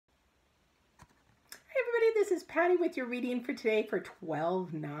this is Patty with your reading for today for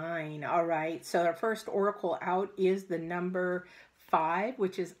 12/9. All right, so our first oracle out is the number 5,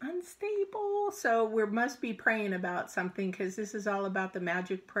 which is unstable. So we must be praying about something because this is all about the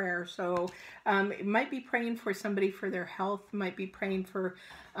magic prayer. So it might be praying for somebody for their health, might be praying for,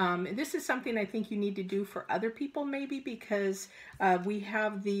 this is something I think you need to do for other people maybe because we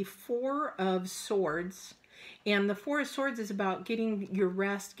have the 4 of Swords. And the 4 of Swords is about getting your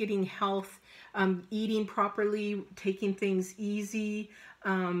rest, getting health, eating properly, taking things easy,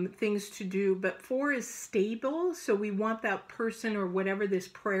 things to do. But 4 is stable, so we want that person or whatever this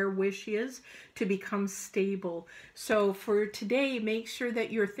prayer wish is to become stable. So for today, make sure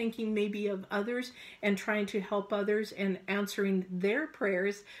that you're thinking maybe of others and trying to help others and answering their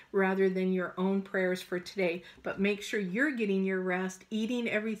prayers rather than your own prayers for today. But make sure you're getting your rest, eating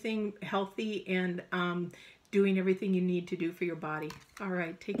everything healthy, and doing everything you need to do for your body. All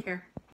right, take care.